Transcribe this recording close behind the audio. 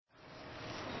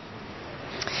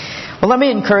Well, let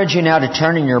me encourage you now to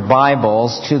turn in your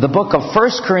Bibles to the book of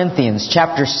 1 Corinthians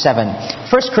chapter 7.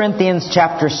 1 Corinthians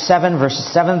chapter 7,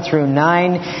 verses 7 through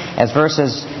 9, as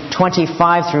verses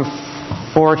 25 through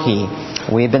 40.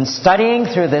 We've been studying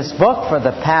through this book for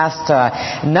the past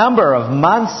number of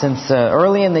months since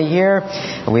early in the year.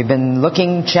 We've been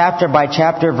looking chapter by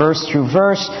chapter, verse through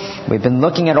verse. We've been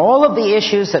looking at all of the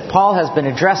issues that Paul has been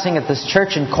addressing at this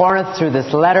church in Corinth through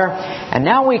this letter. And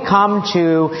now we come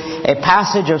to a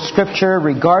passage of Scripture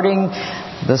regarding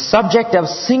the subject of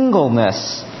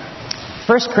singleness.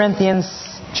 1 Corinthians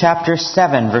chapter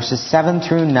 7, verses 7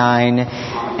 through 9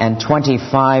 and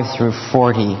 25 through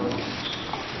 40.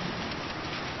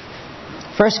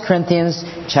 1 Corinthians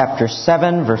chapter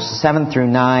 7, verses 7 through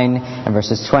 9, and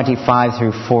verses 25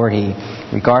 through 40,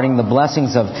 regarding the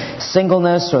blessings of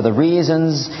singleness or the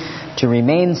reasons to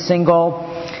remain single.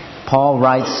 Paul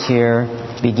writes here,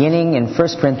 beginning in 1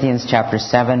 Corinthians chapter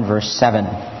 7, verse 7.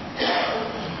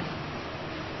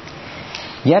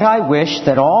 Yet I wish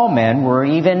that all men were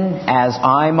even as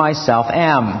I myself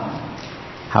am.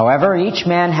 However, each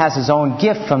man has his own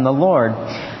gift from the Lord,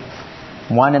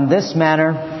 one in this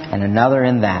manner, and another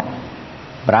in that.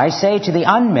 But I say to the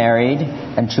unmarried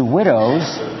and to widows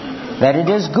that it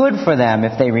is good for them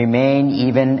if they remain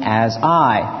even as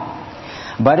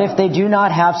I. But if they do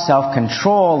not have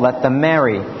self-control, let them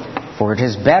marry, for it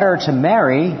is better to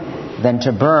marry than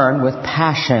to burn with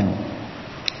passion.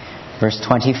 Verse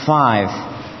 25.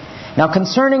 Now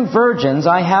concerning virgins,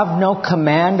 I have no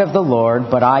command of the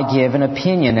Lord, but I give an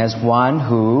opinion as one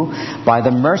who, by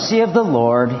the mercy of the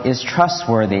Lord, is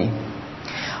trustworthy.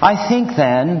 I think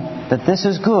then that this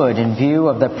is good in view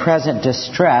of the present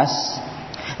distress,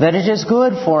 that it is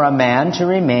good for a man to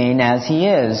remain as he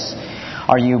is.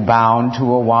 Are you bound to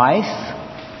a wife?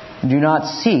 Do not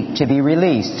seek to be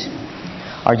released.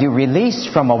 Are you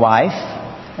released from a wife?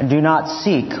 Do not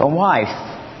seek a wife.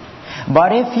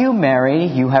 But if you marry,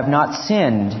 you have not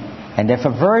sinned. And if a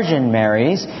virgin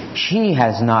marries, she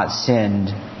has not sinned.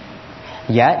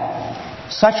 Yet,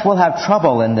 such will have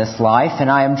trouble in this life,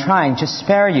 and I am trying to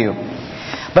spare you.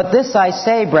 But this I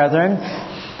say, brethren,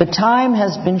 the time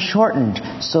has been shortened,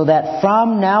 so that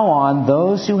from now on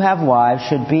those who have wives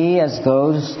should be as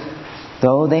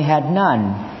though they had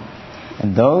none,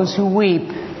 and those who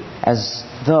weep as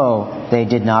though they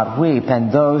did not weep,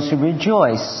 and those who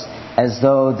rejoice as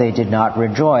though they did not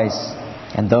rejoice,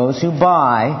 and those who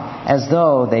buy as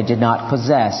though they did not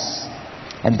possess,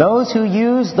 and those who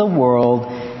use the world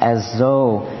as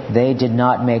though they did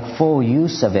not make full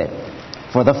use of it.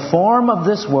 For the form of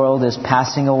this world is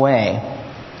passing away.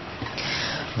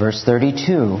 Verse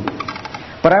 32.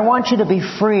 But I want you to be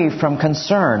free from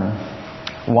concern.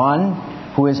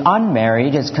 One who is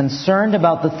unmarried is concerned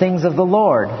about the things of the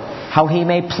Lord, how he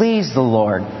may please the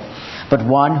Lord. But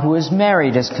one who is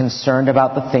married is concerned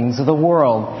about the things of the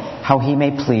world, how he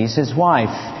may please his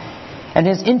wife. And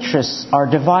his interests are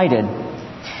divided.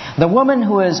 The woman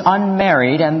who is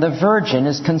unmarried and the virgin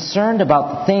is concerned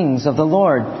about the things of the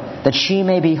Lord, that she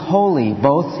may be holy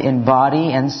both in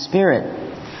body and spirit.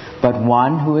 But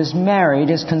one who is married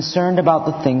is concerned about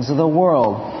the things of the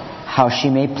world, how she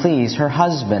may please her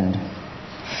husband.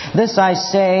 This I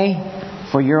say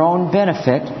for your own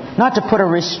benefit, not to put a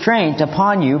restraint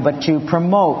upon you, but to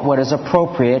promote what is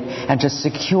appropriate and to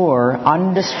secure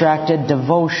undistracted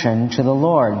devotion to the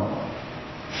Lord.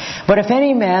 But if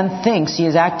any man thinks he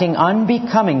is acting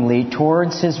unbecomingly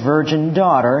towards his virgin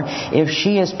daughter, if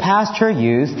she is past her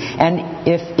youth, and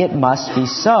if it must be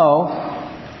so,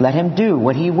 let him do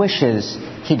what he wishes.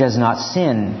 He does not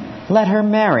sin. Let her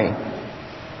marry.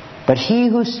 But he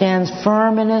who stands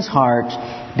firm in his heart,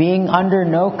 being under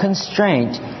no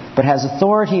constraint, but has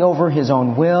authority over his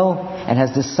own will, and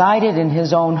has decided in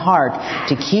his own heart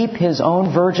to keep his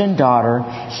own virgin daughter,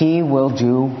 he will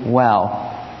do well.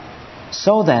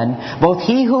 So then, both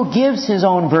he who gives his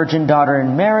own virgin daughter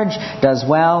in marriage does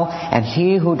well, and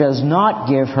he who does not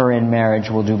give her in marriage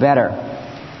will do better.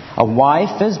 A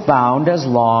wife is bound as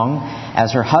long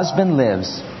as her husband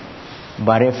lives.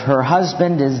 But if her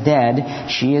husband is dead,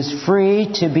 she is free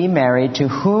to be married to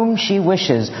whom she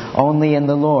wishes, only in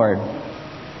the Lord.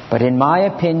 But in my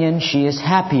opinion, she is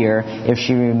happier if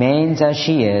she remains as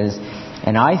she is,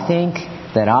 and I think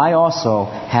that I also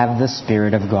have the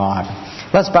Spirit of God.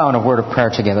 Let's bow in a word of prayer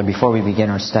together before we begin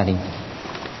our study.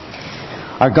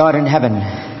 Our God in heaven,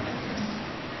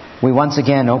 we once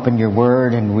again open your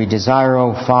word, and we desire,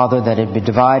 O Father, that it be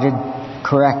divided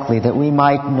correctly, that we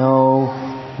might know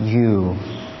you,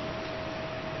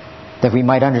 that we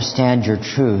might understand your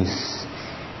truth.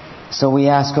 So we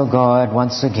ask, O God,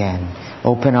 once again,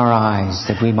 open our eyes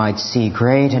that we might see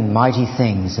great and mighty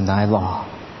things in thy law.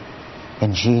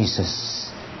 In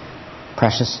Jesus'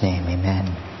 precious name, amen.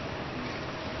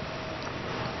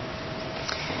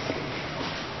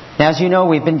 Now, as you know,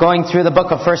 we've been going through the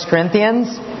book of 1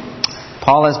 Corinthians.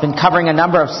 Paul has been covering a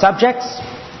number of subjects,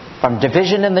 from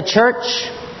division in the church,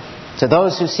 to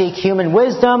those who seek human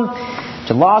wisdom,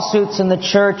 to lawsuits in the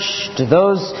church, to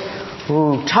those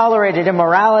who tolerated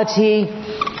immorality.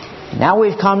 Now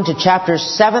we've come to chapters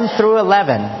 7 through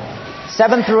 11.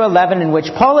 7 through 11, in which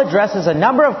Paul addresses a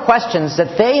number of questions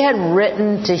that they had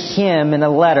written to him in a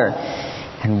letter.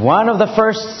 And one of the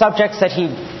first subjects that he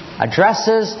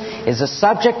addresses is the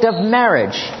subject of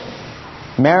marriage,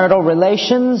 marital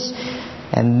relations.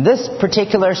 And this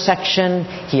particular section,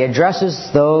 he addresses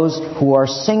those who are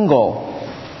single.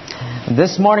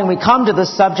 This morning we come to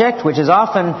this subject, which is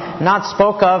often not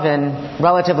spoke of in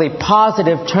relatively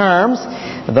positive terms.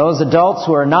 Those adults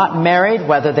who are not married,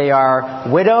 whether they are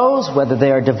widows, whether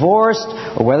they are divorced,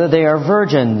 or whether they are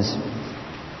virgins.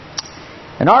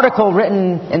 An article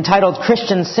written entitled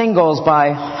Christian Singles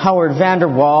by Howard Vander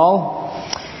Wal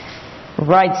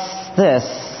writes this: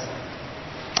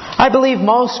 I believe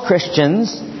most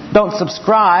Christians don't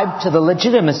subscribe to the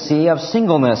legitimacy of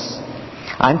singleness.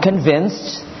 I'm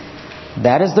convinced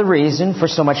that is the reason for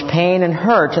so much pain and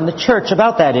hurt in the church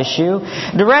about that issue.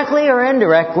 Directly or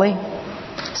indirectly,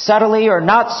 subtly or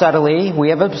not subtly, we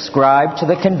have subscribed to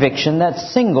the conviction that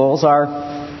singles are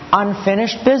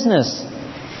unfinished business.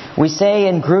 We say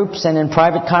in groups and in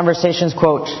private conversations,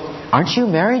 quote, "Aren't you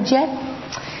married yet?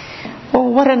 Well,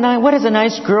 what is a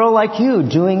nice girl like you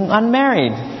doing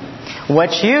unmarried?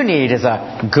 What you need is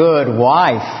a good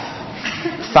wife.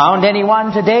 Found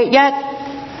anyone to date yet?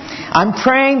 I'm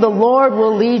praying the Lord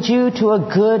will lead you to a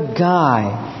good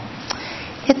guy.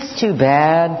 It's too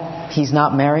bad he's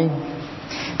not married."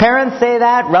 Parents say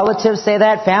that, relatives say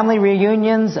that, family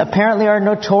reunions apparently are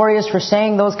notorious for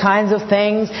saying those kinds of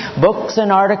things. Books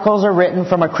and articles are written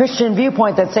from a Christian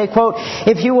viewpoint that say, quote,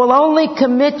 "If you will only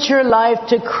commit your life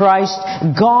to Christ,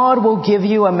 God will give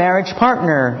you a marriage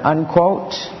partner,"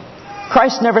 unquote.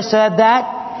 Christ never said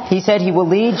that. He said He will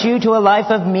lead you to a life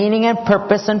of meaning and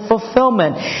purpose and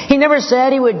fulfillment. He never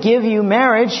said He would give you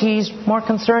marriage. He's more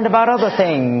concerned about other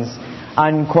things,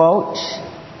 unquote.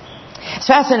 It's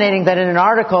fascinating that in an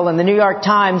article in the New York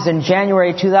Times in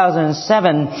January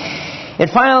 2007, it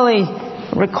finally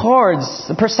records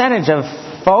the percentage of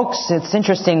folks. It's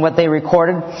interesting what they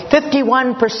recorded.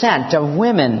 51% of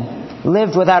women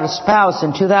lived without a spouse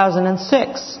in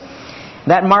 2006.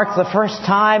 That marked the first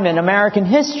time in American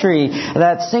history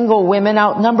that single women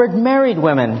outnumbered married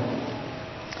women.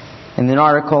 In an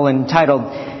article entitled,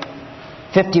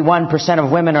 "51%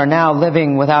 of women are now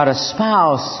living without a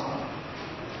spouse,"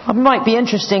 it might be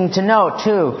interesting to note,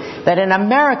 too, that in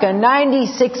America,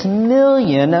 96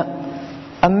 million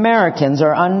Americans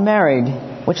are unmarried,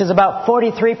 which is about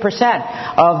 43%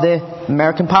 of the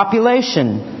American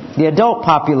population, the adult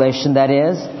population, that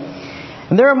is.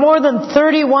 And there are more than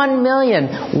 31 million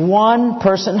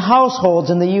one-person households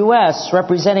in the U.S.,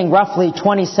 representing roughly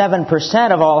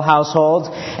 27% of all households.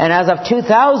 And as of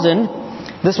 2000,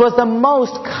 this was the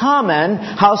most common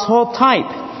household type.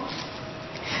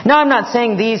 Now, I'm not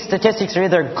saying these statistics are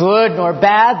either good nor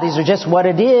bad. These are just what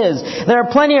it is. There are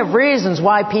plenty of reasons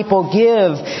why people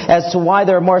give as to why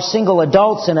there are more single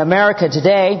adults in America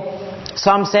today.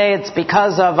 Some say it's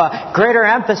because of a greater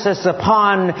emphasis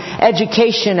upon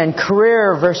education and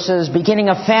career versus beginning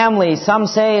a family. Some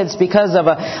say it's because of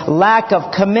a lack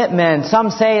of commitment. Some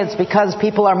say it's because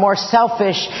people are more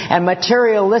selfish and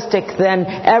materialistic than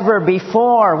ever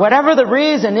before. Whatever the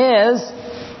reason is,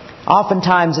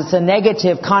 oftentimes it's a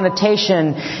negative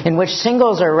connotation in which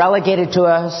singles are relegated to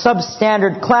a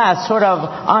substandard class, sort of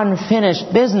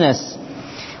unfinished business.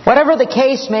 Whatever the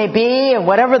case may be, and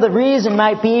whatever the reason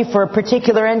might be for a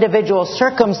particular individual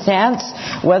circumstance,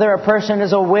 whether a person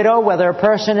is a widow, whether a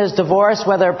person is divorced,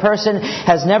 whether a person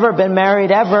has never been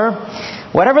married ever,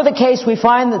 whatever the case, we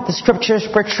find that the Scriptures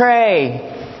portray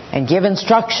and give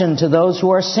instruction to those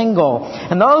who are single.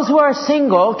 And those who are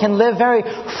single can live very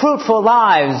fruitful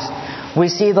lives. We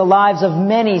see the lives of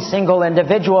many single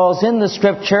individuals in the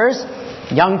Scriptures.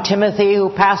 Young Timothy, who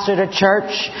pastored a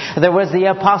church. There was the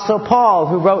Apostle Paul,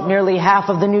 who wrote nearly half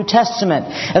of the New Testament.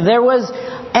 There was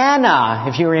Anna,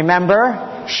 if you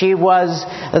remember. She was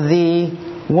the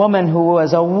woman who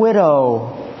was a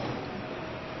widow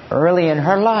early in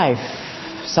her life,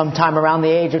 sometime around the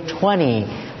age of 20,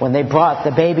 when they brought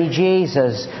the baby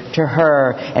Jesus to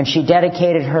her, and she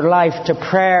dedicated her life to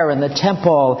prayer in the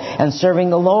temple and serving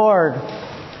the Lord.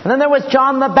 And then there was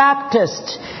John the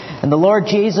Baptist, and the Lord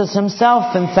Jesus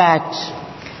Himself, in fact.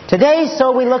 Today,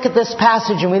 so we look at this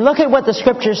passage and we look at what the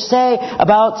Scriptures say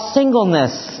about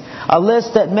singleness. A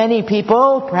list that many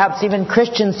people, perhaps even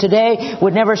Christians today,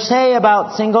 would never say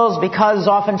about singles because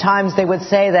oftentimes they would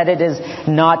say that it is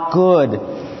not good.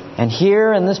 And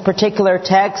here in this particular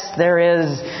text there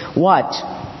is what?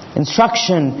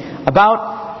 Instruction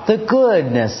about the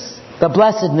goodness, the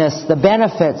blessedness, the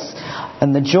benefits,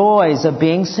 and the joys of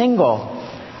being single.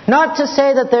 Not to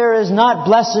say that there is not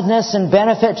blessedness and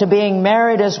benefit to being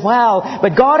married as well,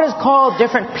 but God has called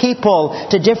different people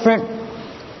to different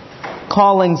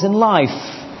callings in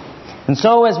life. And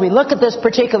so as we look at this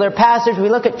particular passage, we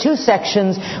look at two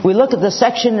sections. We look at the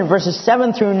section in verses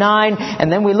 7 through 9, and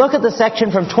then we look at the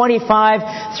section from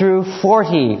 25 through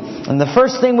 40. And the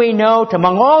first thing we note,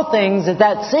 among all things, is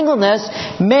that singleness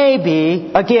may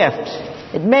be a gift.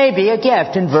 It may be a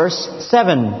gift in verse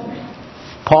 7.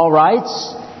 Paul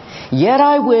writes, "Yet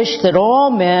I wish that all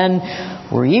men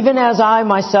were even as I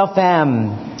myself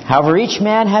am. However, each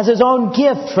man has his own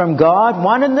gift from God,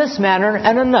 one in this manner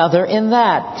and another in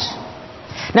that."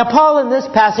 Now, Paul in this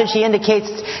passage, he indicates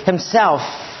himself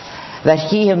that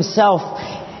he himself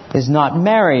is not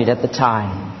married at the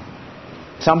time.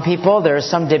 Some people, there is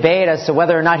some debate as to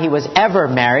whether or not he was ever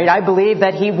married. I believe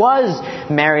that he was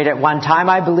married at one time.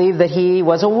 I believe that he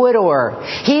was a widower.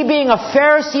 He being a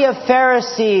Pharisee of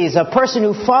Pharisees, a person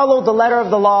who followed the letter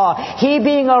of the law, he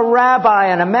being a rabbi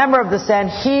and a member of the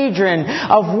Sanhedrin,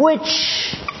 of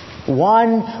which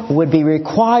one would be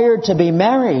required to be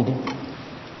married.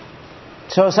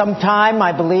 So sometime,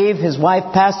 I believe, his wife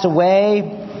passed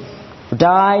away,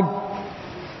 died.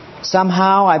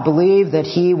 Somehow, I believe that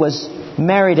he was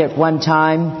married at one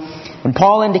time. And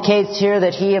Paul indicates here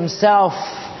that he himself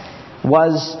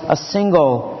was a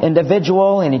single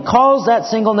individual, and he calls that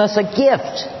singleness a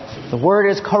gift. The word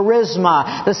is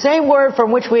charisma, the same word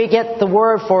from which we get the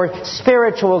word for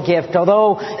spiritual gift,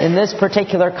 although in this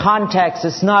particular context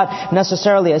it's not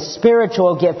necessarily a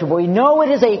spiritual gift, but we know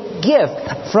it is a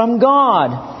gift from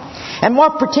God. And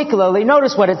more particularly,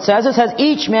 notice what it says. It says,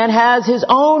 each man has his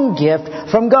own gift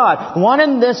from God. One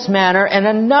in this manner and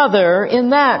another in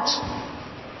that.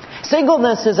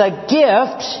 Singleness is a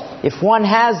gift, if one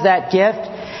has that gift.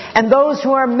 And those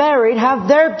who are married have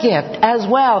their gift as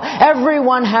well.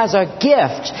 Everyone has a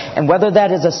gift. And whether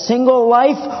that is a single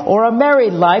life or a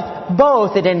married life,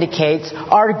 both, it indicates,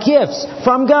 are gifts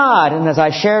from God. And as I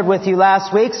shared with you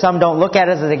last week, some don't look at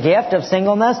it as a gift of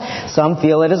singleness. Some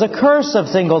feel it is a curse of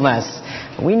singleness.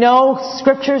 We know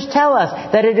Scriptures tell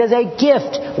us that it is a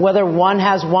gift, whether one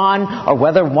has one or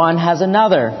whether one has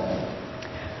another.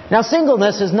 Now,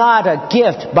 singleness is not a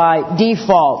gift by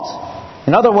default.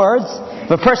 In other words,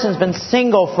 if a person's been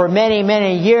single for many,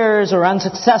 many years or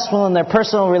unsuccessful in their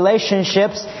personal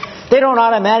relationships, they don't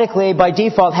automatically, by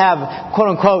default, have,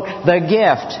 quote-unquote, the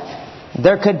gift.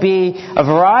 There could be a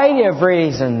variety of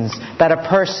reasons that a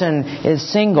person is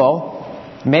single.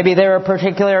 Maybe they're a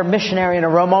particular missionary in a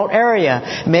remote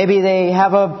area. Maybe they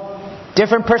have a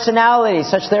different personality,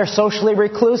 such they're socially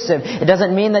reclusive. It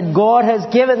doesn't mean that God has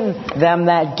given them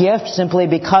that gift simply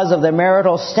because of their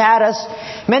marital status.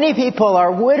 Many people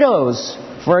are widows,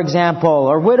 for example,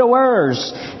 or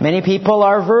widowers. Many people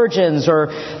are virgins or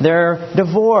they're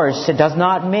divorced. It does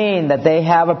not mean that they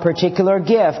have a particular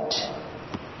gift.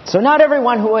 So not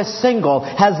everyone who is single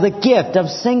has the gift of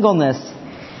singleness.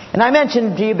 And I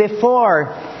mentioned to you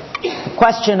before the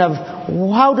question of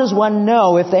how does one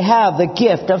know if they have the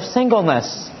gift of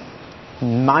singleness?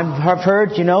 I've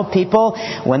heard, people,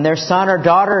 when their son or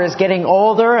daughter is getting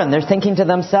older and they're thinking to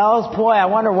themselves, boy, I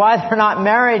wonder why they're not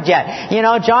married yet.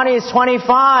 Johnny is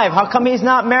 25. How come he's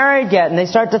not married yet? And they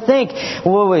start to think,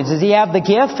 well, does he have the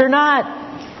gift or not?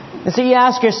 And so you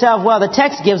ask yourself, well, the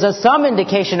text gives us some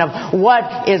indication of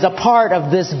what is a part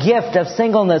of this gift of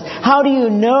singleness. How do you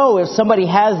know if somebody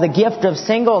has the gift of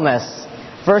singleness?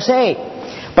 Verse 8,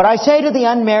 "But I say to the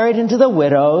unmarried and to the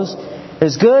widows, it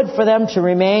is good for them to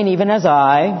remain even as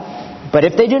I. But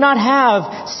if they do not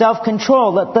have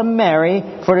self-control, let them marry,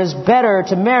 for it is better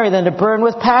to marry than to burn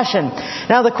with passion."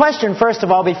 Now the question, first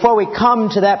of all, before we come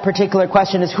to that particular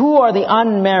question, is who are the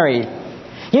unmarried?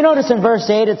 You notice in verse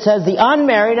 8 it says, the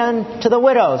unmarried and to the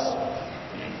widows.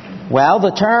 Well,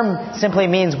 the term simply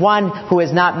means one who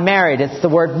is not married. It's the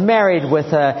word married with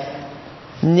a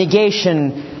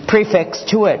negation prefix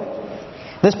to it.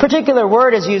 This particular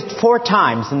word is used 4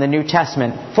 times in the New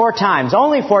Testament. 4 times.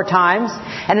 Only 4 times.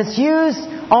 And it's used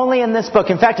only in this book.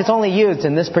 In fact, it's only used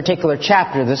in this particular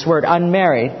chapter, this word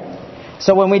unmarried.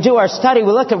 So when we do our study,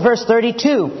 we look at verse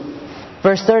 32.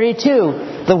 Verse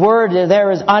 32, the word there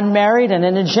is unmarried, and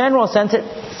in a general sense it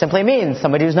simply means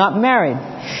somebody who's not married.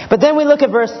 But then we look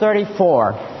at verse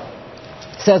 34.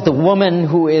 It says the woman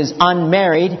who is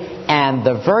unmarried and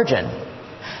the virgin.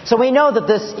 So we know that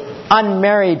this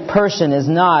unmarried person is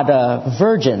not a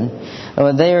virgin.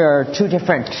 There are two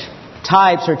different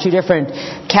types or two different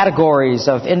categories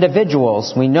of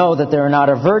individuals. We know that they're not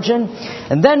a virgin.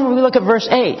 And then when we look at verse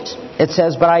 8, it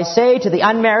says, "But I say to the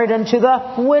unmarried and to the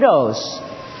widows."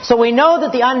 So we know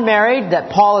that the unmarried that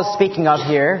Paul is speaking of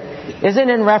here isn't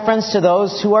in reference to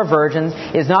those who are virgins,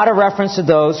 is not a reference to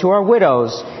those who are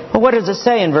widows. But what does it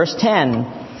say in verse 10?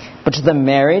 "But to the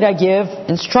married I give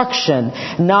instruction,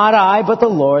 not I, but the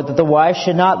Lord, that the wife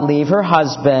should not leave her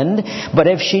husband. But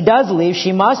if she does leave,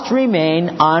 she must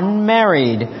remain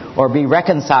unmarried or be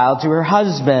reconciled to her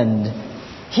husband."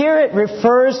 Here it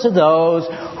refers to those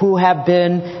who have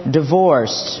been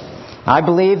divorced. I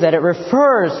believe that it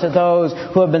refers to those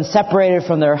who have been separated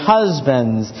from their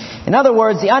husbands. In other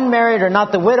words, the unmarried are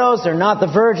not the widows, they're not the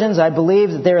virgins. I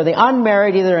believe that they are the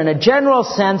unmarried, either in a general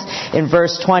sense in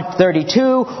verse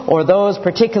 32, or those,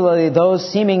 particularly those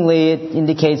seemingly it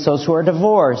indicates those who are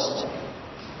divorced.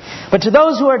 But to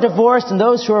those who are divorced and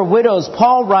those who are widows,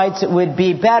 Paul writes it would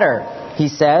be better. He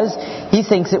says he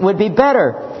thinks it would be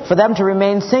better for them to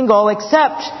remain single,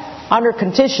 except under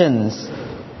conditions.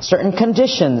 Certain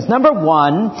conditions. Number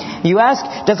one, you ask,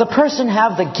 does a person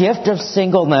have the gift of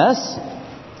singleness?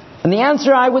 And the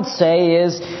answer I would say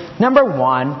is, number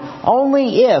one,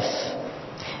 only if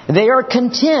they are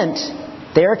content.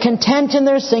 They are content in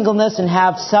their singleness and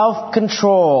have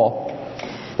self-control.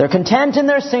 They're content in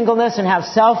their singleness and have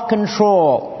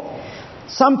self-control.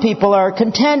 Some people are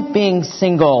content being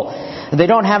single. They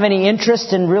don't have any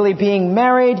interest in really being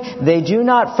married. They do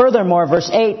not, furthermore, verse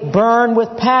 8, burn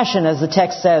with passion, as the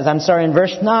text says. In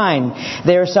verse 9.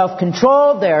 They are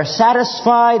self-controlled, they are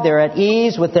satisfied, they're at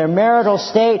ease with their marital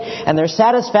state, and their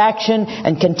satisfaction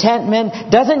and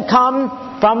contentment doesn't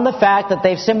come from the fact that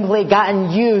they've simply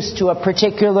gotten used to a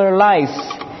particular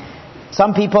life.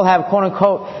 Some people have,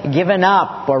 quote-unquote, given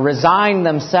up or resigned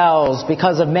themselves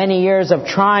because of many years of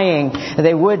trying.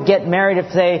 They would get married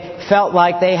if they felt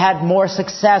like they had more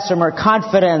success or more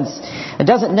confidence. It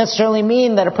doesn't necessarily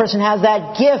mean that a person has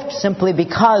that gift simply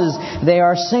because they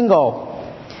are single.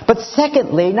 But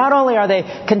secondly, not only are they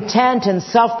content and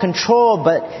self-controlled,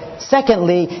 but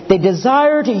secondly, they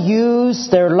desire to use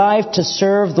their life to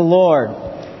serve the Lord.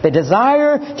 They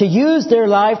desire to use their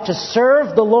life to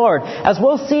serve the Lord. As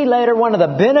we'll see later, one of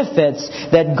the benefits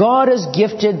that God has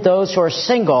gifted those who are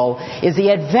single is the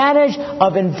advantage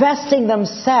of investing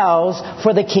themselves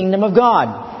for the kingdom of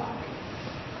God.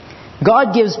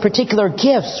 God gives particular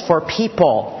gifts for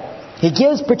people. He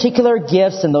gives particular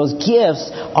gifts, and those gifts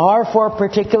are for a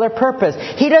particular purpose.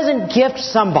 He doesn't gift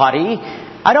somebody.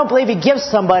 I don't believe He gives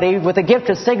somebody with a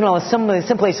gift of singleness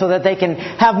simply so that they can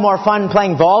have more fun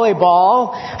playing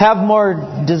volleyball, have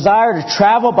more desire to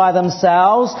travel by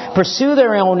themselves, pursue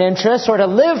their own interests, or to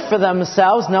live for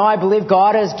themselves. No, I believe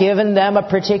God has given them a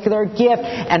particular gift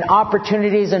and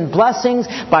opportunities and blessings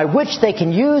by which they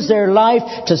can use their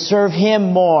life to serve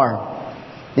Him more.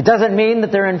 It doesn't mean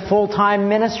that they're in full-time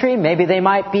ministry. Maybe they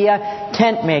might be a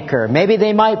tent maker. Maybe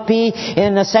they might be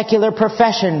in a secular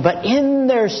profession. But in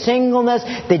their singleness,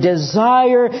 they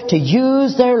desire to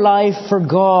use their life for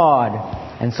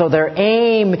God. And so their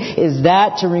aim is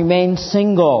that to remain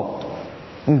single.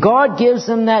 And God gives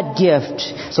them that gift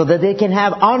so that they can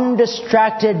have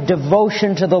undistracted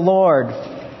devotion to the Lord.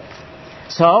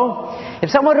 So, if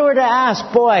someone were to ask,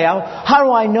 how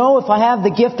do I know if I have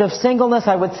the gift of singleness?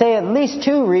 I would say at least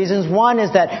two reasons. One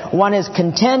is that one is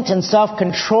content and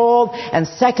self-controlled. And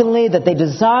secondly, that they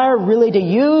desire really to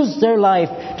use their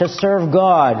life to serve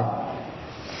God.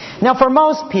 Now, for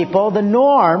most people, the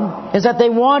norm is that they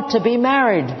want to be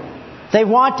married. They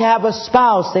want to have a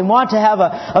spouse. They want to have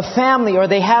a family, or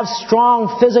they have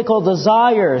strong physical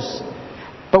desires.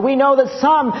 But we know that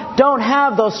some don't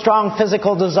have those strong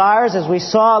physical desires, as we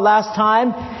saw last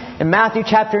time in Matthew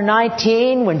chapter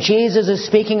 19, when Jesus is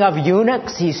speaking of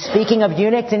eunuchs. He's speaking of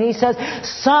eunuchs, and He says,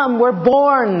 some were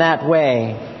born that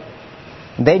way.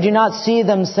 They do not see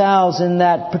themselves in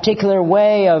that particular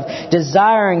way of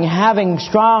desiring, having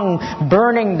strong,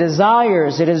 burning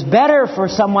desires. It is better for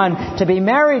someone to be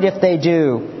married if they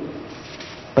do.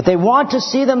 But they want to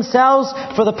see themselves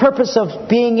for the purpose of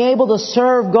being able to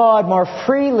serve God more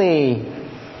freely.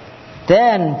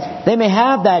 Then they may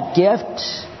have that gift.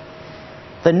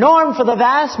 The norm for the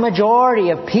vast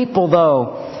majority of people,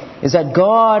 though, is that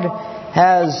God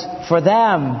has for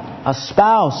them a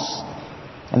spouse.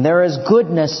 And there is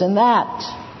goodness in that.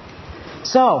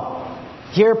 So,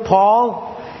 here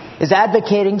Paul is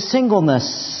advocating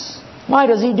singleness. Why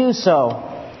does he do so?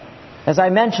 As I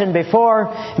mentioned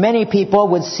before, many people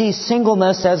would see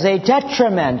singleness as a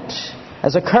detriment.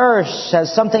 as a curse,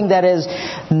 as something that is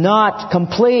not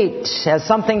complete, as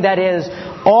something that is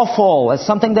awful, as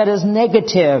something that is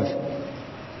negative.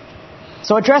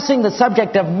 So addressing the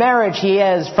subject of marriage, he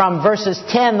is from verses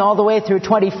 10 all the way through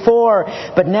 24.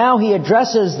 But now he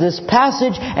addresses this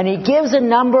passage and he gives a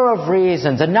number of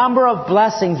reasons, a number of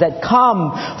blessings that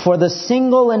come for the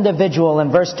single individual.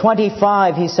 In verse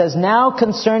 25 he says, "Now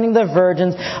concerning the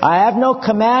virgins, I have no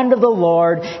command of the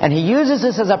Lord." And he uses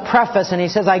this as a preface and he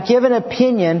says, "I give an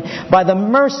opinion by the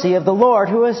mercy of the Lord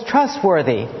who is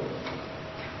trustworthy."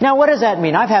 Now what does that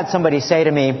mean? I've had somebody say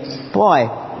to me, "Boy,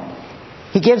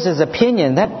 he gives his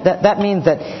opinion. That means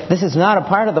that this is not a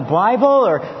part of the Bible,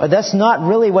 or that's not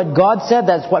really what God said,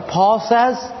 that's what Paul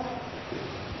says?"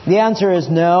 The answer is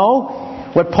no.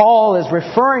 What Paul is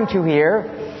referring to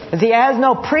here is he has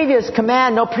no previous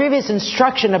command, no previous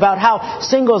instruction about how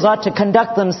singles ought to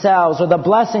conduct themselves or the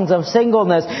blessings of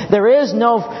singleness. There is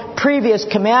no previous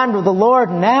command of the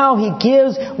Lord. Now he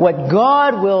gives what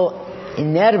God will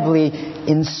inevitably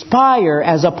inspire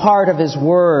as a part of His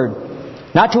Word.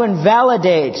 Not to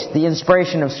invalidate the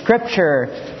inspiration of Scripture.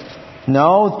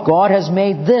 No, God has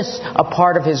made this a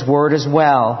part of His Word as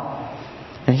well.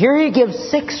 And here he gives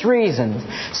 6 reasons.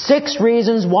 6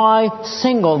 reasons why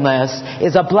singleness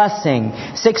is a blessing.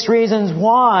 6 reasons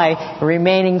why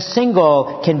remaining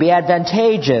single can be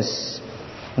advantageous.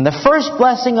 And the first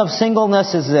blessing of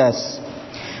singleness is this: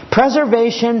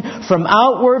 preservation from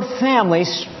outward family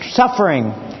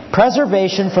suffering.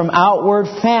 Preservation from outward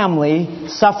family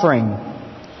suffering.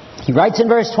 He writes in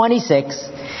verse 26,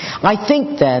 "I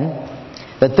think then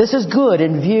that this is good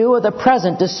in view of the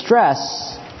present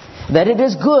distress, that it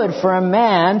is good for a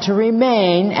man to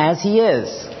remain as he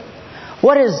is."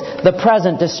 What is the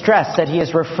present distress that he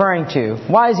is referring to?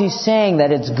 Why is he saying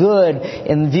that it's good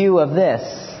in view of this?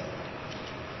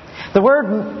 The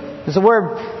word is a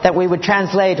word that we would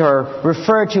translate or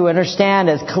refer to,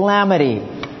 understand as calamity.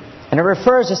 And it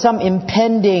refers to some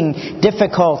impending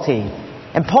difficulty.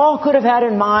 And Paul could have had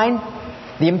in mind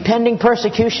the impending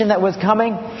persecution that was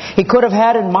coming. He could have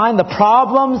had in mind the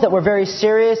problems that were very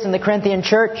serious in the Corinthian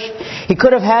church. He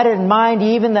could have had in mind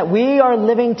even that we are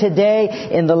living today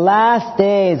in the last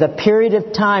days, a period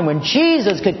of time when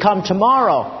Jesus could come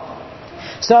tomorrow.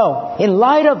 So, in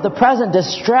light of the present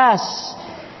distress,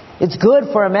 it's good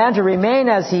for a man to remain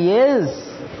as he is.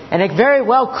 And it very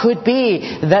well could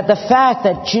be that the fact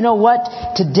that, you know what,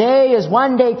 today is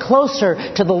one day closer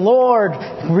to the Lord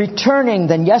returning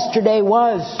than yesterday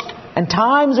was. And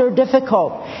times are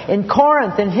difficult. In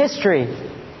Corinth, in history,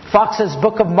 Fox's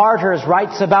Book of Martyrs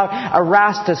writes about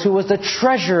Erastus, who was the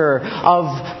treasurer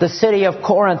of the city of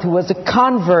Corinth, who was a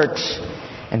convert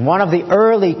and one of the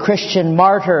early Christian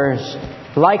martyrs,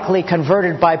 likely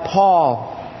converted by Paul.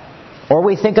 Or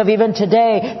we think of even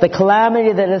today, the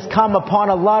calamity that has come upon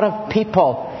a lot of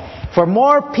people. For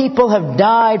more people have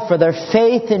died for their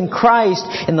faith in Christ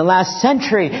in the last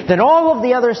century than all of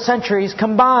the other centuries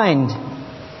combined.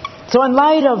 So in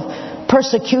light of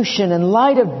persecution, in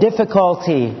light of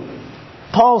difficulty,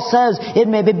 Paul says it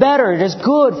may be better, it is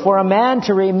good for a man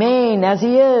to remain as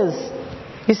he is.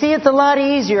 You see, it's a lot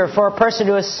easier for a person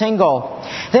who is single.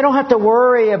 They don't have to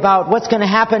worry about what's going to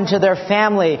happen to their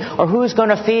family, or who's going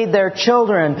to feed their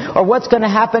children, or what's going to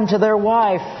happen to their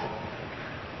wife.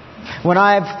 When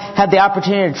I've had the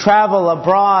opportunity to travel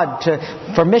abroad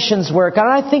for missions work, and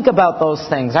I think about those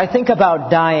things. I think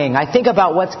about dying. I think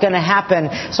about what's going to happen.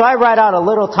 So I write out a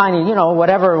little tiny,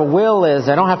 whatever a will is.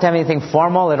 I don't have to have anything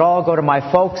formal. It all go to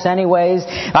my folks anyways.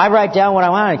 I write down what I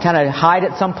want. I kind of hide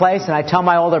it someplace, and I tell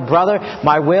my older brother,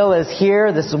 my will is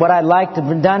here. This is what I'd like to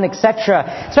be done,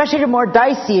 etc. Especially the more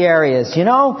dicey areas,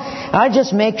 I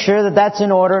just make sure that that's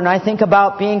in order, and I think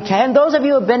about being... And those of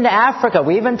you who have been to Africa,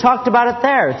 we even talked about it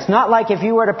there. It's not like if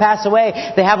you were to pass away,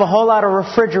 they have a whole lot of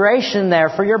refrigeration there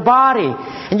for your body.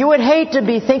 And you would hate to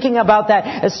be thinking about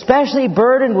that, especially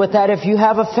burdened with that if you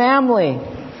have a family.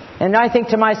 And I think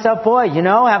to myself, boy,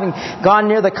 having gone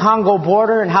near the Congo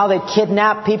border and how they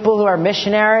kidnap people who are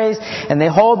missionaries and they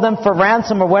hold them for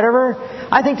ransom or whatever,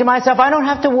 I think to myself, I don't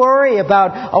have to worry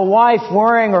about a wife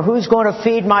worrying or who's going to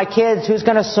feed my kids, who's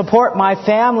going to support my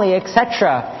family,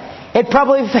 etc. It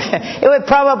would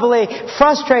probably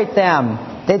frustrate them.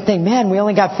 They'd think, man, we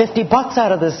only got $50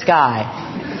 out of this guy.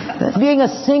 Being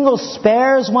a single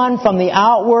spares one from the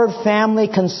outward family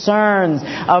concerns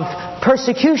of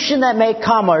persecution that may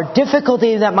come or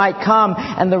difficulty that might come,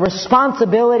 and the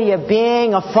responsibility of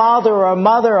being a father or a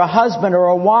mother, a husband or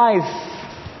a wife.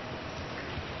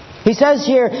 He says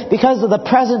here, because of the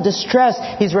present distress,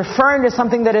 he's referring to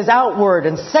something that is outward.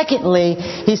 And secondly,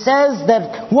 he says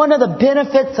that one of the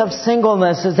benefits of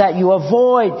singleness is that you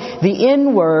avoid the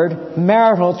inward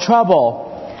marital trouble.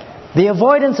 The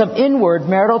avoidance of inward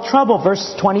marital trouble,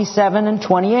 verses 27 and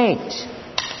 28.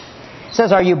 It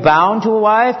says, are you bound to a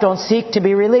wife? Don't seek to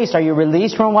be released. Are you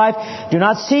released from a wife? Do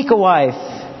not seek a wife.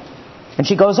 And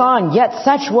she goes on, yet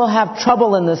such will have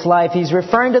trouble in this life. He's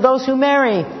referring to those who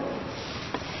marry.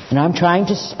 And I'm trying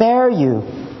to spare you.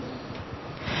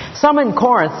 Some in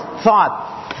Corinth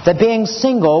thought that being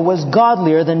single was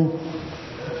godlier than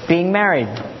being married.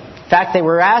 In fact, they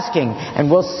were asking, and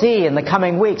we'll see in the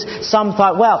coming weeks, some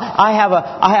thought, well, I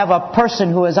have a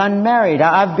person who is unmarried.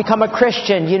 I've become a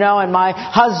Christian, and my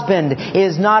husband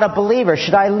is not a believer.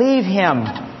 Should I leave him?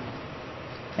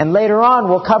 And later on,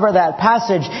 we'll cover that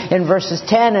passage in verses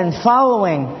 10 and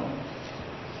following.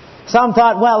 Some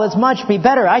thought, well, it's much be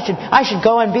better. I should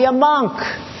go and be a monk.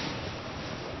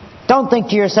 Don't think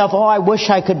to yourself, oh, I wish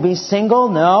I could be single.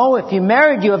 No, if you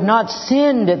married, you have not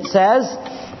sinned, it says.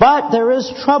 But there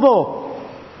is trouble.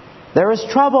 There is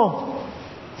trouble.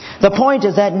 The point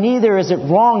is that neither is it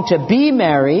wrong to be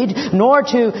married, nor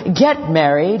to get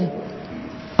married.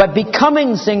 But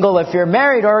becoming single if you're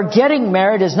married or getting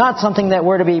married is not something that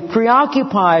we're to be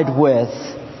preoccupied with.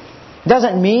 It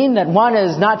doesn't mean that one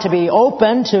is not to be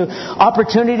open to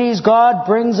opportunities God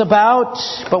brings about,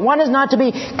 but one is not to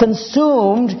be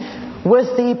consumed with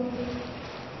the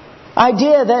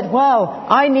idea that, well,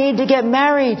 I need to get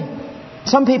married.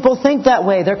 Some people think that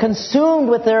way. They're consumed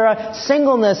with their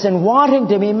singleness and wanting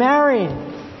to be married.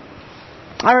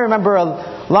 I remember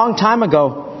a long time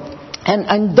ago,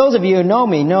 and those of you who know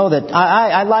me know that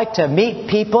I like to meet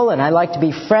people and I like to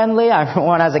be friendly.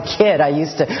 When I was a kid, I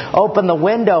used to open the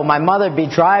window. My mother would be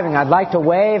driving. I'd like to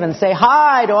wave and say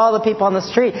hi to all the people on the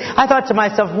street. I thought to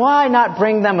myself, why not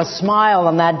bring them a smile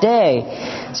on that day?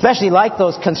 Especially like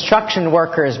those construction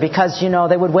workers, because,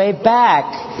 they would wave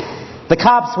back. The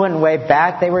cops wouldn't wave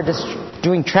back. They were just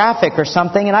doing traffic or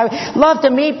something. And I love to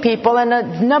meet people. And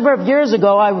a number of years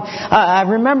ago, I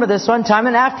remember this one time.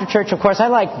 And after church, of course, I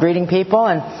like greeting people.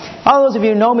 And all those of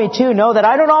you who know me too know that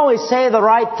I don't always say the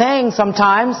right thing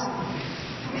sometimes.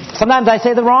 Sometimes I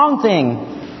say the wrong thing.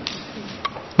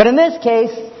 But in this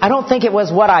case, I don't think it was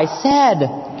what I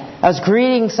said. I was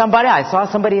greeting somebody. I saw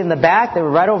somebody in the back. They were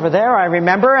right over there, I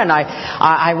remember. And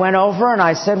I went over and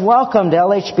I said, welcome to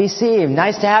LHBC.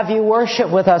 Nice to have you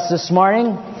worship with us this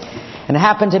morning. And it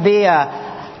happened to be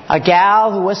a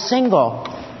gal who was single.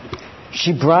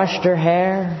 She brushed her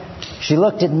hair. She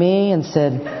looked at me and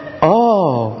said,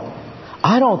 oh,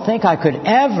 I don't think I could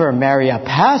ever marry a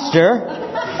pastor.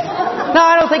 No,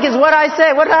 I don't think it's what I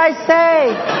say. What did I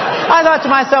say? I thought to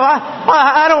myself,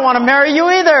 I don't want to marry you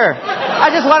either. I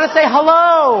just want to say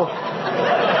hello.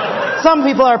 Some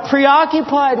people are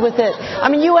preoccupied with it. I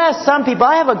mean, you ask some people.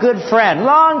 I have a good friend,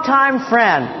 long-time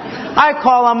friend. I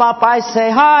call him up. I say,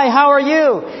 hi, how are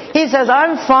you? He says,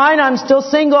 I'm fine. I'm still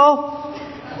single.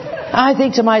 I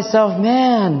think to myself,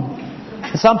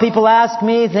 man. Some people ask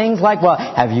me things like, well,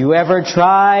 have you ever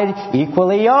tried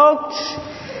Equally Yoked?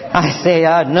 I say,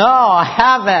 no, I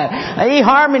haven't.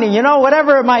 eHarmony,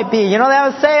 whatever it might be. They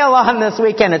have a sale on this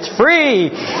weekend. It's free.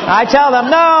 I tell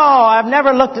them, no, I've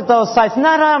never looked at those sites. No,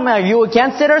 are you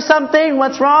against it or something?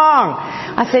 What's wrong?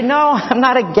 I say, no, I'm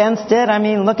not against it. I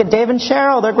mean, look at Dave and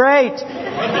Cheryl. They're great.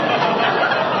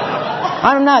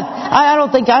 I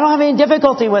don't have any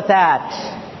difficulty with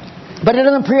that. But it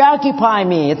doesn't preoccupy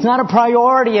me. It's not a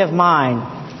priority of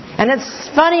mine. And it's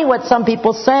funny what some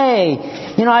people say.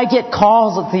 I get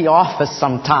calls at the office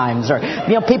sometimes, or,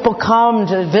 people come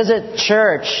to visit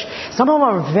church. Some of them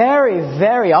are very,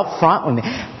 very upfront with me.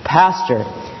 Pastor,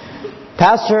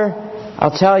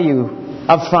 I'll tell you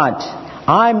up front,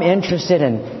 I'm interested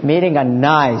in meeting a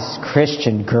nice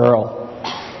Christian girl.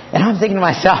 And I'm thinking to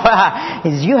myself, do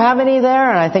you have any there?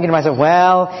 And I'm thinking to myself,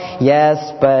 well,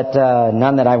 yes, but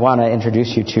none that I want to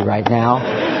introduce you to right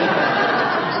now.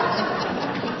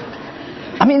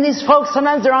 I mean, these folks,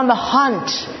 sometimes they're on the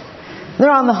hunt. They're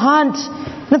on the hunt.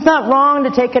 It's not wrong to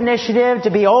take initiative,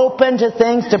 to be open to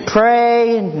things, to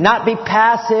pray, not be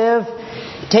passive.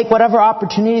 Take whatever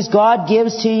opportunities God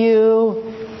gives to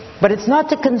you. But it's not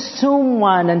to consume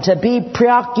one and to be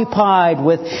preoccupied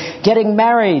with getting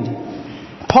married.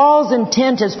 Paul's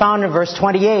intent is found in verse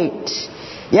 28.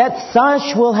 Yet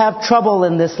such will have trouble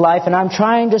in this life, and I'm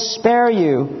trying to spare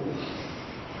you.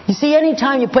 You see,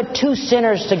 anytime you put two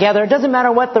sinners together, it doesn't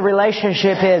matter what the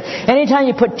relationship is. Anytime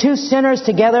you put two sinners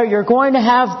together, you're going to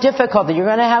have difficulty. You're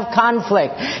going to have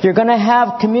conflict. You're going to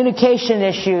have communication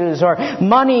issues or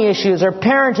money issues or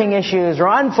parenting issues or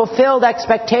unfulfilled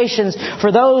expectations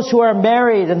for those who are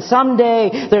married. And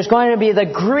someday there's going to be the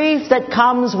grief that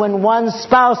comes when one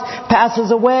spouse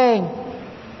passes away.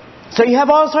 So you have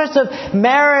all sorts of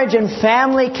marriage and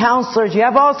family counselors. You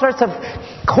have all sorts of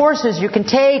courses you can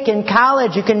take in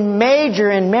college. You can major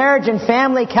in marriage and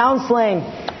family counseling.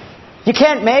 You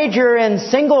can't major in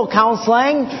single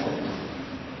counseling.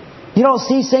 You don't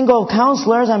see single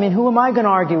counselors. I mean, who am I going to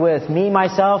argue with? Me,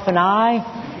 myself, and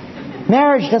I?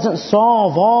 Marriage doesn't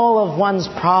solve all of one's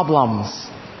problems.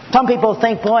 Some people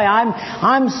think, boy,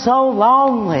 I'm so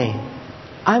lonely.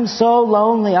 I'm so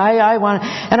lonely. I want,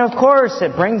 and of course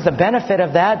it brings the benefit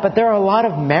of that, but there are a lot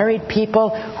of married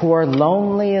people who are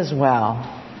lonely as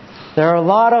well. There are a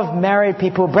lot of married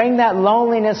people who bring that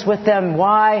loneliness with them.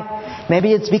 Why?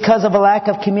 Maybe it's because of a lack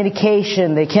of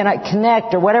communication. They cannot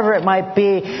connect or whatever it might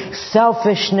be.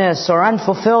 Selfishness or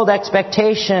unfulfilled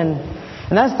expectation.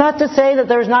 And that's not to say that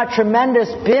there's not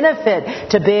tremendous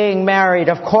benefit to being married.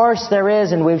 Of course there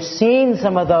is, and we've seen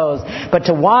some of those. But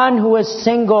to one who is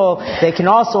single, they can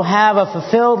also have a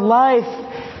fulfilled life.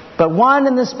 But one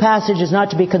in this passage is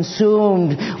not to be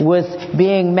consumed with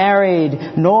being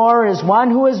married, nor is one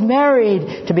who is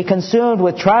married to be consumed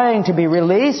with trying to be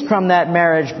released from that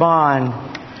marriage bond.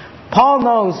 Paul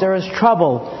knows there is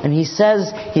trouble, and he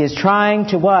says he is trying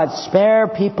to what? Spare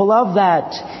people of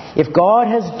that, if God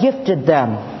has gifted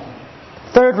them.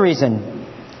 Third reason,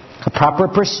 a proper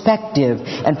perspective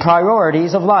and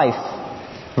priorities of life.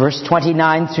 Verse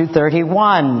 29 through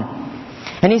 31.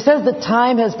 And he says the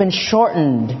time has been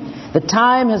shortened. The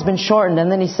time has been shortened.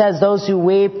 And then he says, those who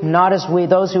weep, not as we.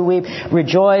 Those who weep,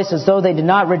 rejoice as though they did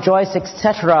not rejoice,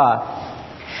 etc.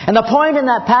 And the point in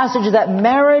that passage is that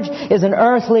marriage is an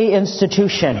earthly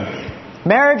institution.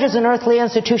 Marriage is an earthly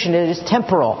institution. It is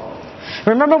temporal.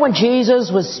 Remember when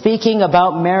Jesus was speaking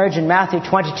about marriage in Matthew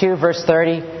 22, verse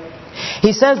 30?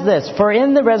 He says this, for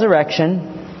in the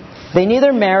resurrection, they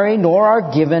neither marry nor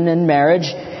are given in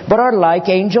marriage, but are like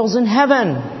angels in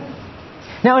heaven.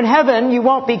 Now in heaven, you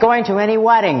won't be going to any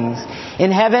weddings.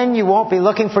 In heaven, you won't be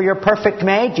looking for your perfect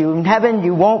mate. In heaven,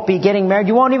 you won't be getting married.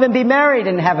 You won't even be married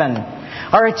in heaven.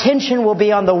 Our attention will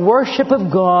be on the worship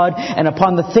of God and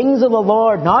upon the things of the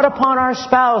Lord, not upon our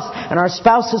spouse and our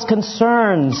spouse's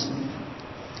concerns.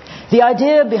 The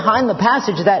idea behind the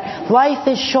passage is that life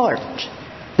is short.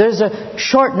 There's a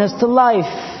shortness to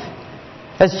life.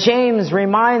 As James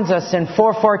reminds us in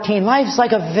 4:14, life's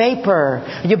like a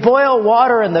vapor. You boil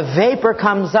water and the vapor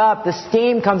comes up, the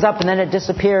steam comes up, and then it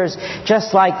disappears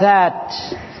just like that.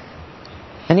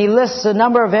 And he lists a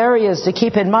number of areas to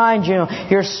keep in mind,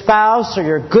 your spouse or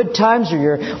your good times or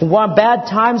your bad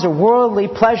times or worldly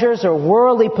pleasures or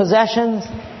worldly possessions.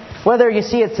 Whether you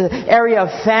see it's the area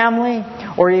of family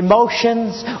or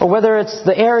emotions or whether it's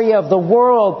the area of the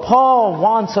world, Paul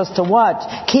wants us to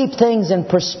what? Keep things in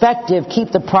perspective,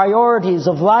 keep the priorities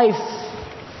of life.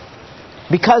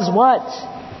 Because what?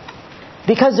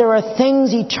 Because there are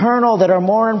things eternal that are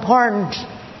more important.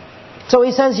 So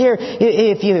he says here,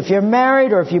 if you're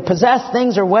married or if you possess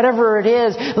things or whatever it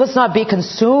is, let's not be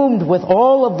consumed with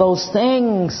all of those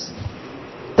things.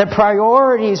 The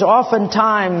priorities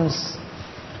oftentimes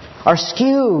are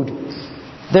skewed.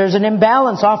 There's an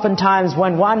imbalance oftentimes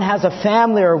when one has a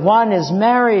family or one is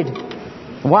married.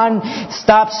 One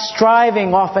stops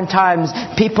striving oftentimes.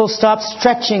 People stop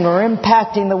stretching or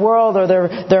impacting the world, or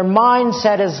their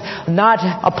mindset is not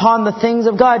upon the things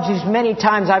of God. Many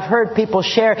times I've heard people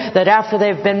share that after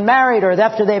they've been married or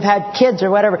after they've had kids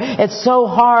or whatever, it's so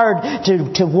hard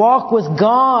to walk with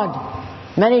God.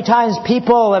 Many times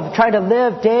people have tried to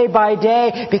live day by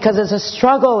day because it's a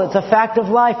struggle. It's a fact of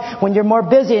life. When you're more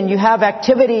busy and you have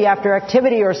activity after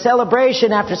activity or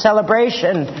celebration after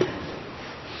celebration,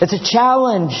 it's a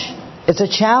challenge. It's a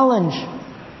challenge.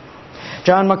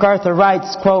 John MacArthur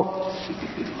writes, quote,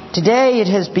 today it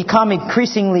has become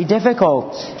increasingly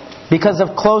difficult because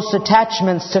of close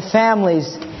attachments to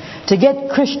families to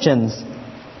get Christians,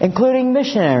 including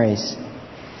missionaries,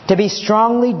 to be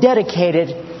strongly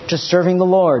dedicated to serving the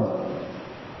Lord.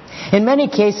 In many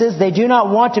cases, they do not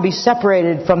want to be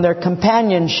separated from their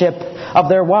companionship of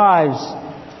their wives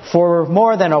for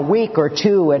more than a week or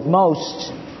two at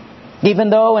most, even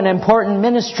though an important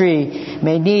ministry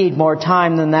may need more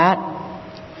time than that.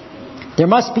 There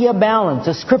must be a balance,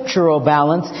 a scriptural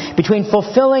balance, between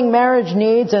fulfilling marriage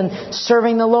needs and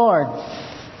serving the Lord.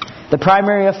 The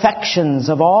primary affections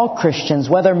of all Christians,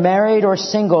 whether married or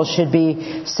single, should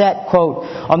be set, quote,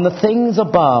 on the things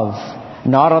above,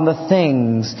 not on the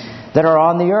things that are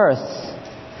on the earth.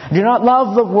 Do not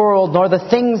love the world, nor the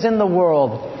things in the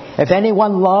world. If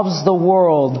anyone loves the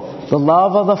world, the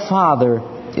love of the Father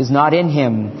is not in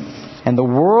him. And the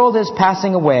world is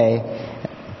passing away,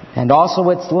 and also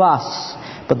its lusts.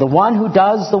 But the one who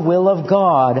does the will of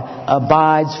God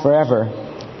abides forever.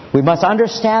 We must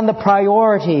understand the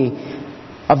priority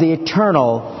of the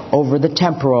eternal over the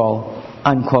temporal."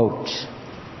 Unquote.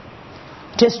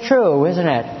 'Tis true, isn't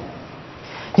it?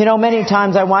 You know, many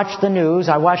times I watch the news.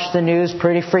 I watch the news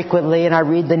pretty frequently, and I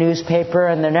read the newspaper,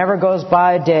 and there never goes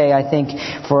by a day, I think,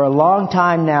 for a long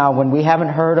time now when we haven't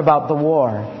heard about the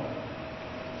war.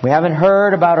 We haven't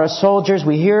heard about our soldiers.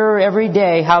 We hear every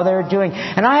day how they're doing.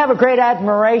 And I have a great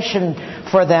admiration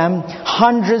for them.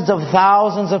 Hundreds of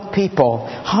thousands of people,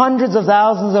 hundreds of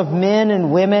thousands of men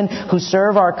and women who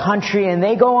serve our country, and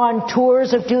they go on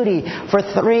tours of duty for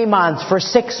 3 months, for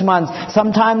 6 months,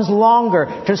 sometimes longer,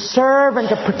 to serve and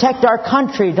to protect our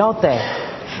country, don't they?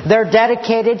 They're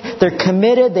dedicated, they're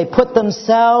committed, they put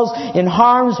themselves in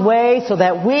harm's way so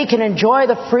that we can enjoy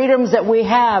the freedoms that we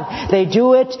have. They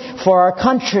do it for our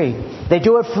country. They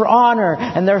do it for honor.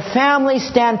 And their families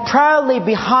stand proudly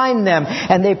behind them.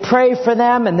 And they pray for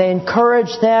them and they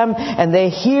encourage them. And they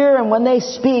hear, and when they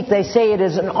speak, they say, "It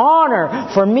is an honor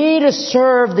for me to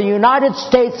serve the United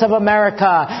States of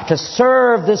America, to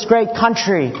serve this great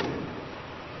country."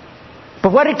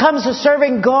 But when it comes to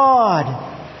serving God,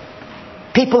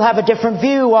 people have a different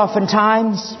view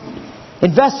oftentimes.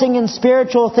 Investing in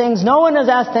spiritual things, no one has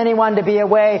asked anyone to be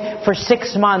away for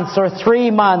 6 months or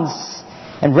 3 months.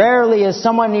 And rarely is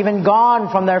someone even gone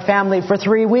from their family for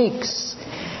 3 weeks.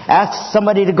 Ask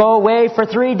somebody to go away for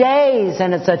 3 days,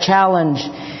 and it's a challenge.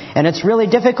 And it's really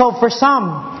difficult for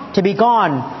some to be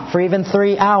gone for even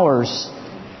 3 hours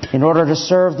in order to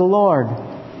serve the Lord.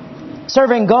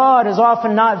 Serving God is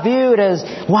often not viewed as,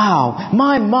 "Wow,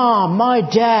 my mom, my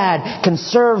dad can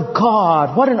serve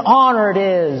God. What an honor it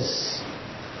is."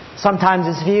 Sometimes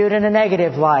it's viewed in a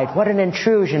negative light. "What an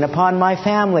intrusion upon my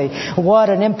family. What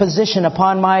an imposition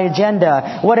upon my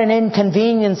agenda. What an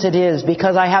inconvenience it is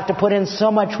because I have to put in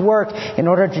so much work in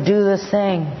order to do this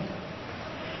thing."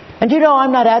 And you know,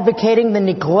 I'm not advocating the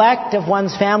neglect of